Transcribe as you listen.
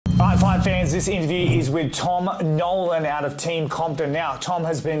Fight fans, this interview is with Tom Nolan out of Team Compton. Now, Tom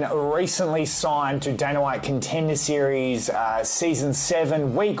has been recently signed to Dana White Contender Series Season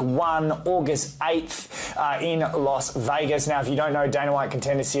 7, Week 1, August 8th in Las Vegas. Now, if you don't know Dana White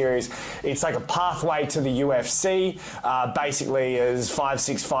Contender Series, it's like a pathway to the UFC. Basically, there's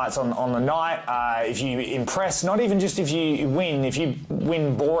 5-6 fights on the night. If you impress, not even just if you win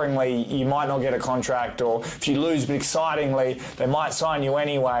boringly, you might not get a contract, or if you lose but excitingly, they might sign you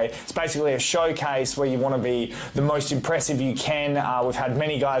anyway. It's basically a showcase where you want to be the most impressive you can. We've had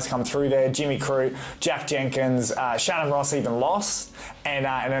many guys come through there. Jimmy Crute, Jack Jenkins, Shannon Ross even lost and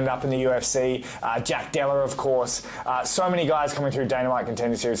ended up in the UFC. Della, of course. So many guys coming through Dana White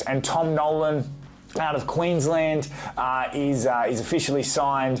Contender Series. And Tom Nolan out of Queensland is officially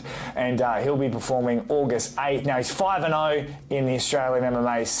signed, and he'll be performing August 8th. Now, he's 5-0 in the Australian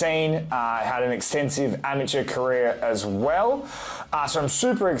MMA scene, had an extensive amateur career as well. So I'm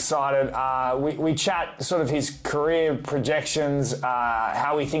super excited. We chat sort of his career projections,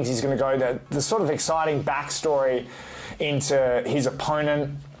 how he thinks he's going to go, the sort of exciting backstory into his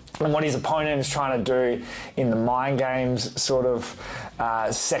opponent, and what his opponent is trying to do in the mind games sort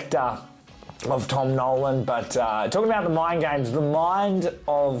of sector of Tom Nolan. But talking about the mind games, the mind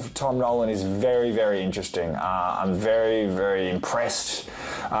of Tom Nolan is very, very interesting. I'm very, very impressed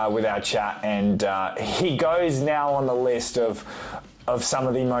with our chat, and he goes now on the list of some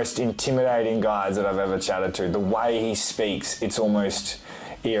of the most intimidating guys that I've ever chatted to. The way he speaks, it's almost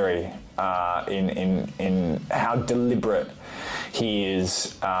eerie in how deliberate he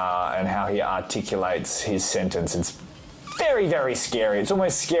is and how he articulates his sentence. It's very, very scary. It's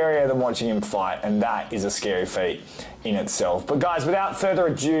almost scarier than watching him fight, and that is a scary feat in itself. But guys, without further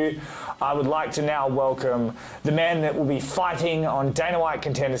ado, I would like to now welcome the man that will be fighting on Dana White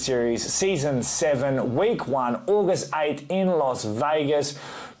Contender Series Season 7, Week 1, August 8th in Las Vegas,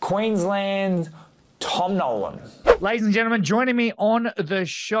 Queensland, Tom Nolan. Ladies and gentlemen, joining me on the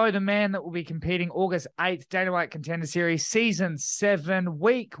show, the man that will be competing August 8th, Dana White Contender Series, Season 7,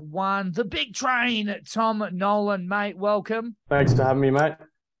 Week 1, the big train, Tom Nolan. Mate, welcome. Thanks for having me, mate.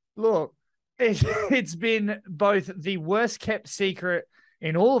 Look, it's been both the worst kept secret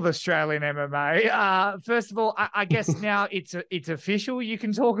in all of Australian MMA. First of all, I guess now it's official. You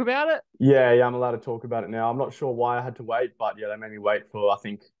can talk about it? Yeah, I'm allowed to talk about it now. I'm not sure why I had to wait, but yeah, they made me wait for, I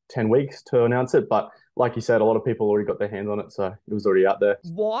think, 10 weeks to announce it. But like you said, a lot of people already got their hands on it, so it was already out there.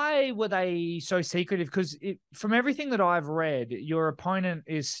 Why were they so secretive? Because from everything that I've read, your opponent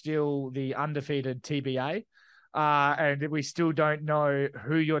is still the undefeated TBA, and we still don't know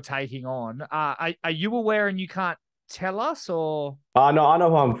who you're taking on. Are you aware and you can't tell us, or? No, I know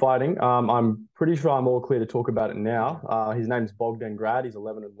who I'm fighting. I'm pretty sure I'm all clear to talk about it now. His name's Bogdan Grad. He's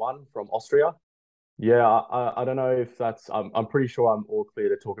 11-1 from Austria. Yeah, I don't know if that's. I'm pretty sure I'm all clear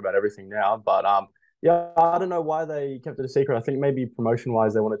to talk about everything now. But yeah, I don't know why they kept it a secret. I think maybe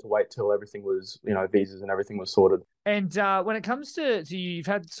promotion-wise, they wanted to wait till everything was, visas and everything was sorted. And when it comes to you've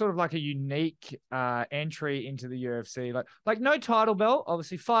had sort of like a unique entry into the UFC, like no title belt,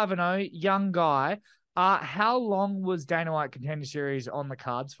 obviously 5-0, young guy. How long was Dana White Contender Series on the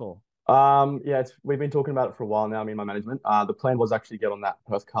cards for? Yeah, we've been talking about it for a while now, me and my management. The plan was actually to get on that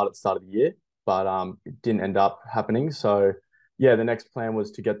Perth card at the start of the year, but it didn't end up happening. So yeah, the next plan was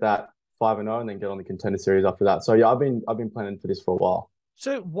to get that 5-0 and then get on the Contender Series after that. So yeah, I've been planning for this for a while.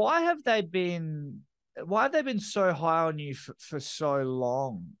 So why have they been so high on you for so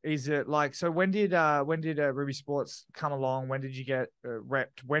long? Is it like, so when did Ruby Sports come along? When did you get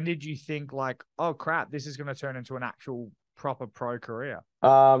repped? When did you think like, oh crap, this is going to turn into an actual proper pro career?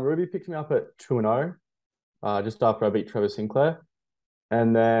 Ruby picked me up at 2-0, just after I beat Trevor Sinclair.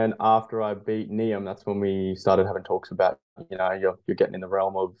 And then after I beat Niam, that's when we started having talks about, you're getting in the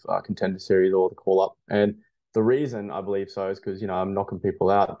realm of Contender Series or the call-up. And the reason I believe so is because, I'm knocking people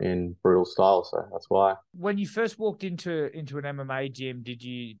out in brutal style. So that's why. When you first walked into an MMA gym, did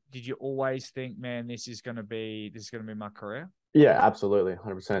you always think, man, this is going to be my career? Yeah, absolutely.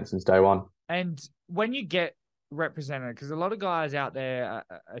 100% since day one. And when you get represented, because a lot of guys out there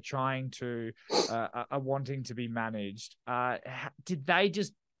are trying to are wanting to be managed, did they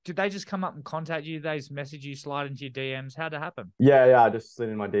just come up and contact you? They just message you, slide into your DMs? How'd it happen? Yeah, I just slid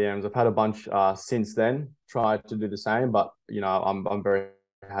in my DMs. I've had a bunch since then, tried to do the same, but I'm very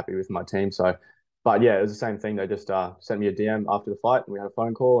happy with my team. So, but yeah, it was the same thing. They just sent me a DM after the fight, and we had a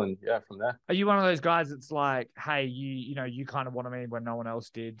phone call, and yeah, from there. Are you one of those guys that's like, hey, you kind of wanted me when no one else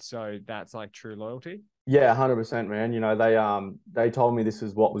did, so that's like true loyalty? Yeah, 100%, man. They told me this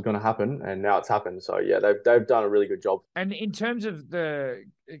is what was going to happen, and now it's happened. So yeah, they've done a really good job. And in terms of the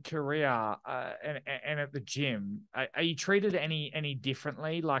career and at the gym, are you treated any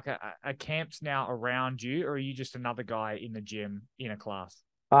differently? Like are camps now around you, or are you just another guy in the gym in a class?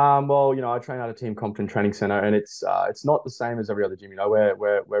 Well, I train at a Team Compton Training Centre, and it's not the same as every other gym.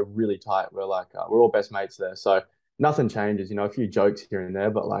 We're really tight. We're like we're all best mates there, so nothing changes. A few jokes here and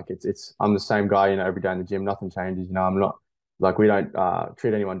there, but like it's I'm the same guy. Every day in the gym, nothing changes. I'm not like we don't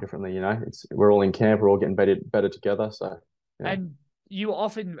treat anyone differently. It's we're all in camp. We're all getting better together. So yeah. And you were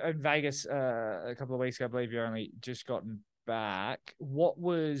off in Vegas a couple of weeks ago. I believe you only just gotten back. What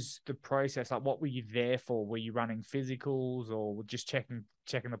was the process like? What were you there for? Were you running physicals or just checking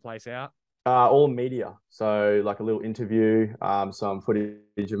the place out? All media. So like a little interview, some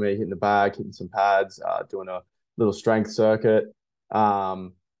footage of me hitting the bag, hitting some pads, doing a little strength circuit.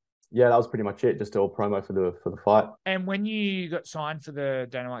 Yeah, that was pretty much it. Just all promo for the fight. And when you got signed for the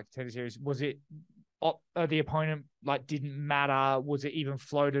Dana White Contender Series, was it the opponent like didn't matter? Was it even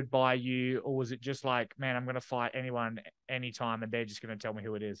floated by you, or was it just like, man, I'm going to fight anyone, anytime, and they're just going to tell me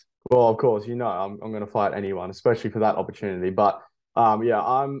who it is? Well, of course, I'm going to fight anyone, especially for that opportunity. But yeah,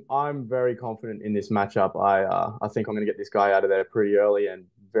 I'm very confident in this matchup. I think I'm going to get this guy out of there pretty early and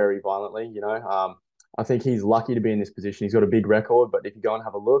very violently. I think he's lucky to be in this position. He's got a big record, but if you go and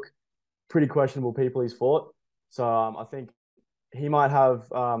have a look, pretty questionable people he's fought. So I think he might have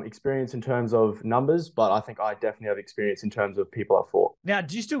experience in terms of numbers, but I think I definitely have experience in terms of people I've fought. Now,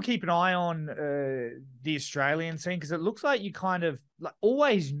 do you still keep an eye on the Australian scene? Because it looks like you kind of like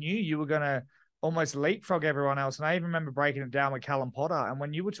always knew you were going to almost leapfrog everyone else. And I even remember breaking it down with Callum Potter. And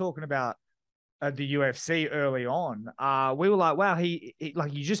when you were talking about the UFC early on, we were like, wow, he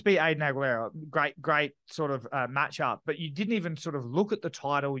like you just beat Aiden Aguilera. Great sort of matchup. But you didn't even sort of look at the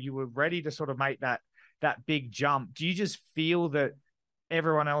title. You were ready to sort of make that big jump. Do you just feel that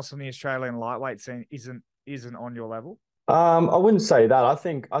everyone else in the Australian lightweight scene isn't on your level? I wouldn't say that. I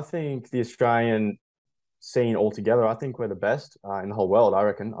think the Australian scene altogether, I think we're the best in the whole world. I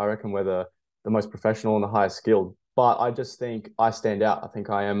reckon we're the most professional and the highest skilled. But I just think I stand out. I think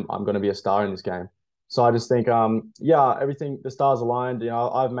I'm going to be a star in this game. So I just think yeah, everything, the stars aligned.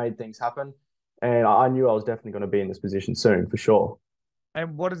 I've made things happen, and I knew I was definitely going to be in this position soon for sure.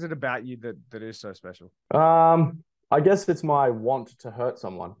 And what is it about you that is so special? I guess it's my want to hurt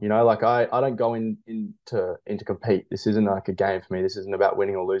someone. Like I don't go into compete. This isn't like a game for me. This isn't about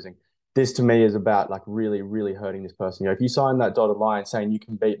winning or losing. This to me is about like really, really hurting this person. If you sign that dotted line saying you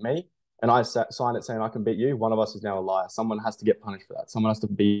can beat me, and I sign it saying I can beat you, one of us is now a liar. Someone has to get punished for that. Someone has to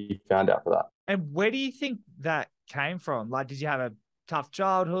be found out for that. And where do you think that came from? Like, did you have a tough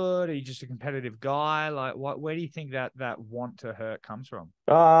childhood? Are you just a competitive guy? Like, where do you think that want to hurt comes from?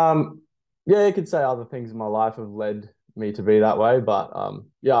 Yeah, you could say other things in my life have led me to be that way, but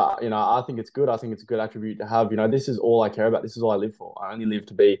yeah, I think it's good. I think it's a good attribute to have. This is all I care about. This is all I live for. I only live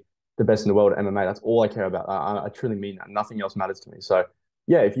to be the best in the world at MMA. That's all I care about. I truly mean that. Nothing else matters to me. So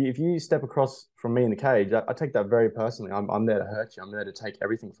yeah, if you step across from me in the cage, I take that very personally. I'm there to hurt you. I'm there to take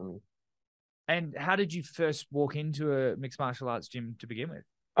everything from you. And how did you first walk into a mixed martial arts gym to begin with?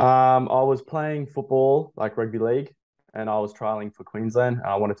 I was playing football, like rugby league, and I was trialing for Queensland. And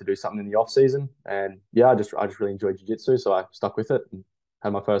I wanted to do something in the off season, and yeah, I just really enjoyed jiu-jitsu, so I stuck with it and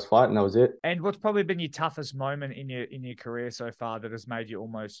had my first fight, and that was it. And what's probably been your toughest moment in your career so far that has made you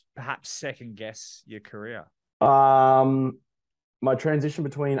almost perhaps second guess your career? My transition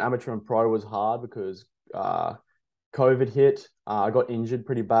between amateur and pro was hard because COVID hit. I got injured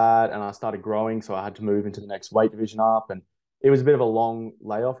pretty bad, and I started growing, so I had to move into the next weight division up, and it was a bit of a long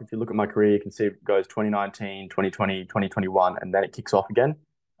layoff. If you look at my career, you can see it goes 2019, 2020, 2021, and then it kicks off again.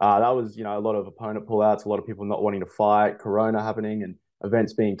 That was, a lot of opponent pullouts, a lot of people not wanting to fight, Corona happening, and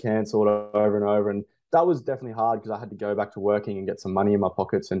events being cancelled over and over. And that was definitely hard because I had to go back to working and get some money in my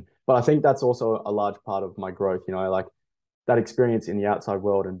pockets. But I think that's also a large part of my growth. Like that experience in the outside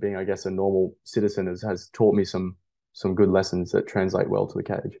world and being, I guess, a normal citizen has taught me some good lessons that translate well to the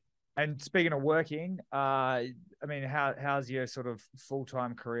cage. And speaking of working, I mean, how's your sort of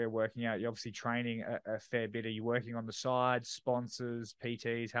full-time career working out? You're obviously training a fair bit. Are you working on the side, sponsors,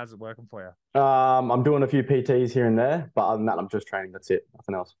 PTs? How's it working for you? I'm doing a few PTs here and there, but other than that, I'm just training. That's it.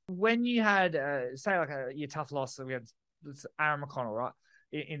 Nothing else. When you had, say, like your tough loss, that we had Aaron McConnell, right,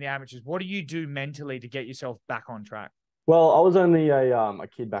 in the amateurs, what do you do mentally to get yourself back on track? Well, I was only a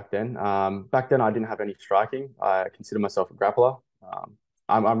kid back then. Back then, I didn't have any striking. I consider myself a grappler.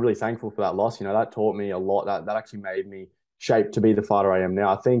 I'm really thankful for that loss. That taught me a lot. That actually made me shaped to be the fighter I am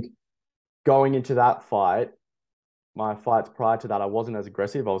now. I think going into that fight, my fights prior to that, I wasn't as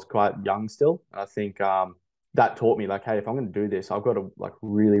aggressive. I was quite young still. I think that taught me like, hey, if I'm going to do this, I've got to like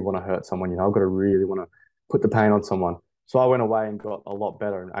really want to hurt someone. I've got to really want to put the pain on someone. So I went away and got a lot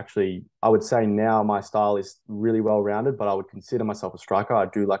better. And actually, I would say now my style is really well rounded, but I would consider myself a striker. I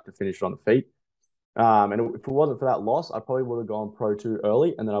do like to finish it on the feet. And if it wasn't for that loss, I probably would have gone pro too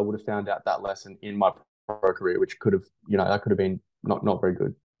early, and then I would have found out that lesson in my pro career, which could have, that could have been not very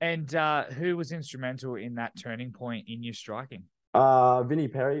good. And who was instrumental in that turning point in your striking?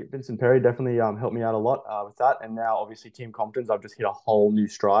 Vincent Perry definitely helped me out a lot with that. And now obviously Team Compton's, I've just hit a whole new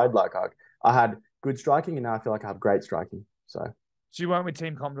stride. Like I had good striking, and now I feel like I have great striking. So you weren't with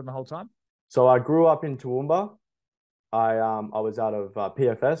Team Compton the whole time? So I grew up in Toowoomba. I was out of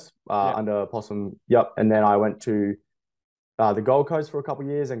PFS under Possum. Yep. And then I went to the Gold Coast for a couple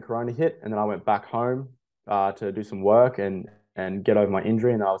of years, and Corona hit, and then I went back home to do some work and get over my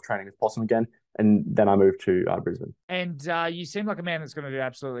injury, and then I was training with Possum again, and then I moved to Brisbane. And you seem like a man that's going to do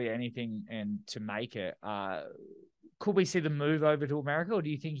absolutely anything and to make it. Could we see the move over to America, or do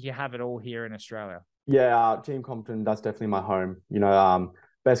you think you have it all here in Australia? Yeah, Team Compton, that's definitely my home.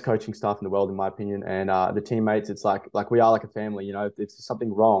 Best coaching staff in the world, in my opinion, and the teammates. It's like we are like a family. If it's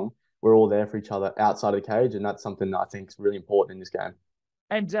something wrong, we're all there for each other outside of the cage, and that's something that I think is really important in this game.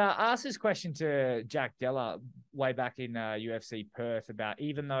 And I asked this question to Jack Della way back in UFC Perth about,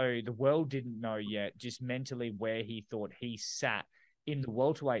 even though the world didn't know yet, just mentally where he thought he sat in the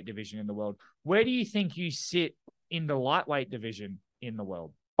welterweight division in the world. Where do you think you sit in the lightweight division in the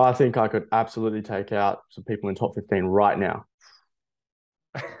world? I think I could absolutely take out some people in top 15 right now.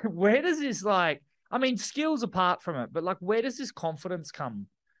 Where does this, skills apart from it, but where does this confidence come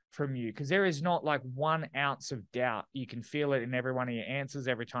from you? Because there is not 1 ounce of doubt. You can feel it in every one of your answers,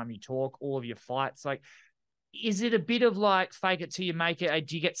 every time you talk, all of your fights. Is it a bit of fake it till you make it?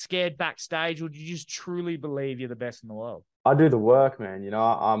 Do you get scared backstage, or do you just truly believe you're the best in the world? I do the work, man.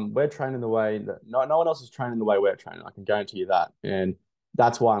 We're training the way that no one else is training the way we're training. I can guarantee you that. And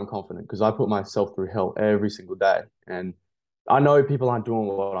that's why I'm confident, because I put myself through hell every single day. And I know people aren't doing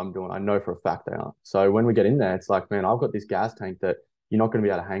what I'm doing. I know for a fact they aren't. So when we get in there, it's like, man, I've got this gas tank that you're not going to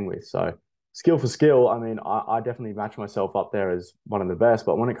be able to hang with. So skill for skill, I mean, I definitely match myself up there as one of the best.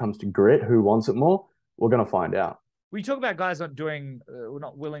 But when it comes to grit, who wants it more? We're going to find out. We talk about guys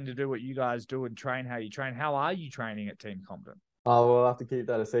not willing to do what you guys do and train how you train. How are you training at Team Compton? Oh, we'll have to keep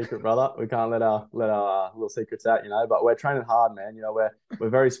that a secret, brother. We can't let our little secrets out, But we're training hard, man. We're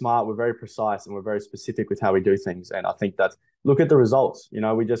very smart, we're very precise, and we're very specific with how we do things. And I think look at the results.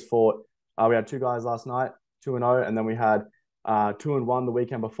 We just fought. We had 2 guys last night, 2-0, and then we had 2-1 the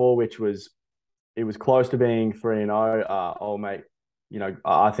weekend before, which was close to being 3-0. Old mate,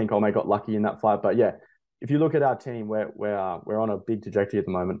 I think old mate got lucky in that fight, but yeah. If you look at our team, we're on a big trajectory at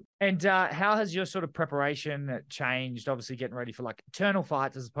the moment. And how has your sort of preparation changed? Obviously, getting ready for eternal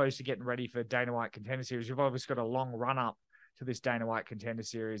fights as opposed to getting ready for Dana White Contender Series. You've obviously got a long run up to this Dana White Contender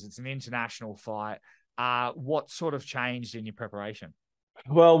Series. It's an international fight. What sort of changed in your preparation?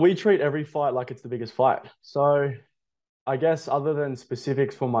 Well, we treat every fight like it's the biggest fight. So I guess other than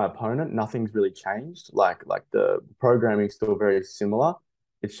specifics for my opponent, nothing's really changed. Like the programming's still very similar.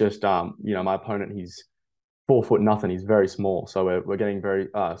 It's just my opponent, he's 4 foot nothing. He's very small, so we're getting very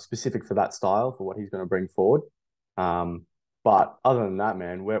specific for that style, for what he's going to bring forward. But other than that,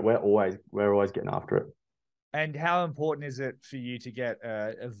 man, we're always getting after it. And how important is it for you to get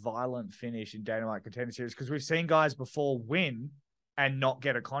a violent finish in Dana White Contender Series? Because we've seen guys before win and not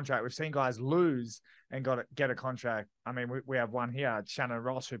get a contract. We've seen guys lose and get a contract. I mean, we have one here, Shannon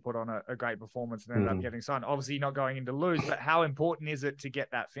Ross, who put on a great performance and ended up getting signed. Obviously, not going in to lose, but how important is it to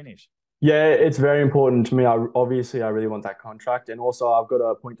get that finish? Yeah, it's very important to me. I really want that contract. And also, I've got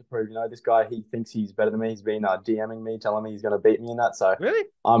a point to prove. This guy, he thinks he's better than me. He's been DMing me, telling me he's going to beat me in that. So really?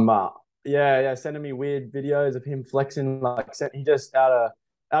 I'm sending me weird videos of him flexing. He just out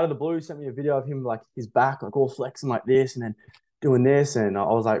of the blue sent me a video of him, his back, all flexing like this and then doing this. And I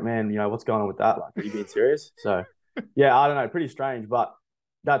was like, man, what's going on with that? Are you being serious? So yeah, I don't know, pretty strange. But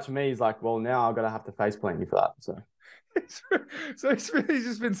that to me is well, now I've got to have to face plant you for that. So he's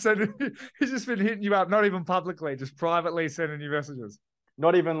just been hitting you up, not even publicly, just privately sending you messages.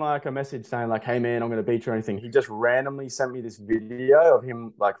 Not even a message saying hey man, I'm going to beat you or anything. He just randomly sent me this video of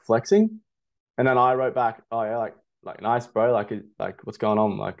him flexing, and then I wrote back, oh yeah, nice bro, what's going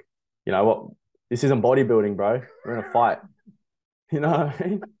on? What? This isn't bodybuilding, bro. We're in a fight. You know what I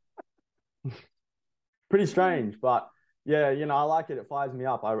mean? Pretty strange, but. Yeah, I like it. It fires me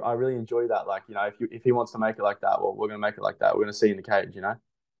up. I really enjoy that. If he wants to make it like that, well, we're going to make it like that. We're going to see in the cage,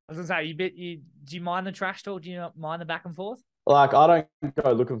 I was gonna say, do you mind the trash talk? Do you not mind the back and forth? Like, I don't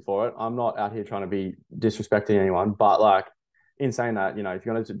go looking for it. I'm not out here trying to be disrespecting anyone, but like, in saying that, you know, if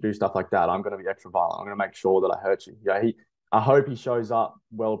you're going to do stuff like that, I'm going to be extra violent. I'm going to make sure that I hurt you. Yeah, I hope he shows up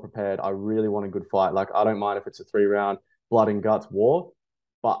well prepared. I really want a good fight. Like, I don't mind if it's a 3-round blood and guts war,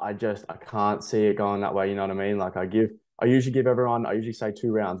 but I can't see it going that way. You know what I mean? Like, I usually give everyone, I usually say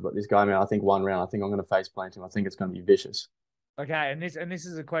 2 rounds, but this guy, man, I think 1 round. I think I'm going to face plant him. I think it's going to be vicious. Okay, and this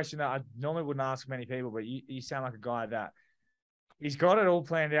is a question that I normally wouldn't ask many people, but you sound like a guy that he's got it all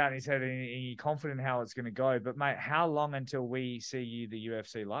planned out, and he's confident in how it's going to go. But mate, how long until we see you the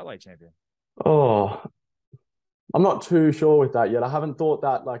UFC lightweight champion? Oh, I'm not too sure with that yet. I haven't thought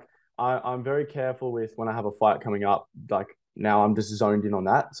that. Like, I'm very careful with when I have a fight coming up. Like, now I'm just zoned in on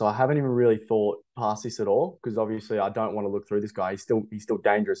that. So I haven't even really thought past this at all, because obviously I don't want to look through this guy. He's still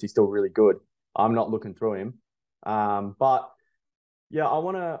dangerous. He's still really good. I'm not looking through him. But yeah, I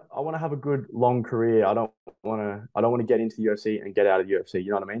wanna have a good long career. I don't wanna get into the UFC and get out of the UFC.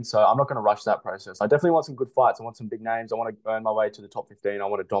 You know what I mean? So I'm not gonna rush that process. I definitely want some good fights. I want some big names. I want to earn my way to the top 15. I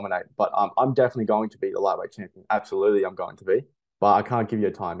want to dominate. But I'm definitely going to be the lightweight champion. Absolutely, I'm going to be. But I can't give you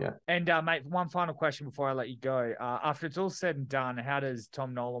a time yet. And mate, one final question before I let you go. After it's all said and done, how does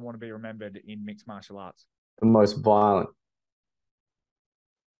Tom Nolan want to be remembered in mixed martial arts? The most violent.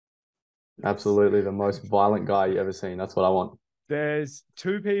 Absolutely, the most violent guy you ever seen. That's what I want. There's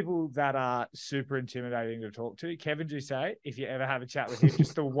 2 people that are super intimidating to talk to. Kevin Doucet, if you ever have a chat with him,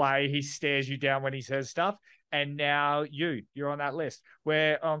 just the way he stares you down when he says stuff. And now you're on that list.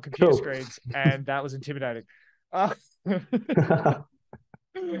 We're on computer screens, and that was intimidating. Mate,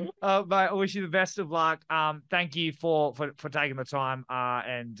 I wish you the best of luck. Thank you for taking the time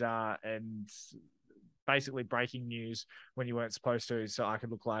and basically breaking news when you weren't supposed to, so I could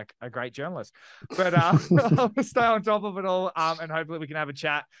look like a great journalist. But I'll stay on top of it all, and hopefully we can have a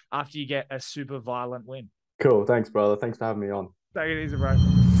chat after you get a super violent win. Cool. Thanks, brother. Thanks for having me on. Take it easy, bro.